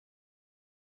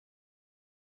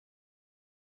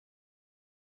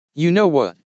You know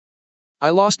what? I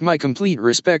lost my complete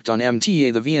respect on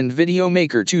MTA the Vyond video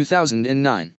maker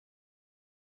 2009.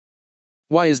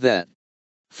 Why is that?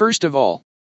 First of all,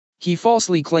 he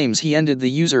falsely claims he ended the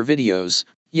user videos,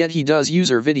 yet he does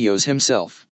user videos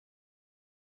himself.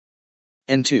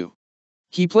 And 2.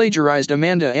 He plagiarized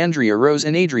Amanda, Andrea, Rose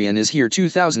and Adrian is here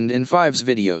 2005's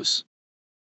videos.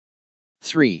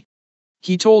 3.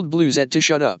 He told BlueZett to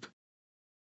shut up.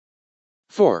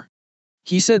 4.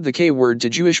 He said the K word to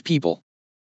Jewish people.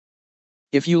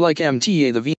 If you like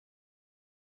MTA the V.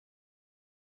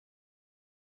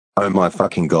 Oh my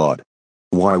fucking god.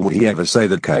 Why would he ever say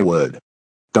the K word?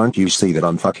 Don't you see that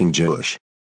I'm fucking Jewish?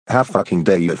 How fucking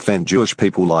dare you offend Jewish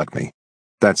people like me?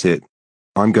 That's it.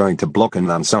 I'm going to block and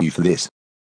unsub you for this.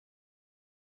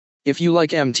 If you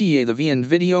like MTA the Vyond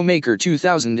video maker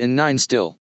 2009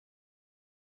 still.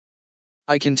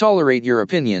 I can tolerate your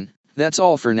opinion, that's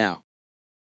all for now.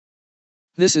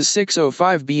 This is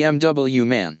 605 BMW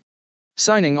Man.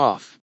 Signing off.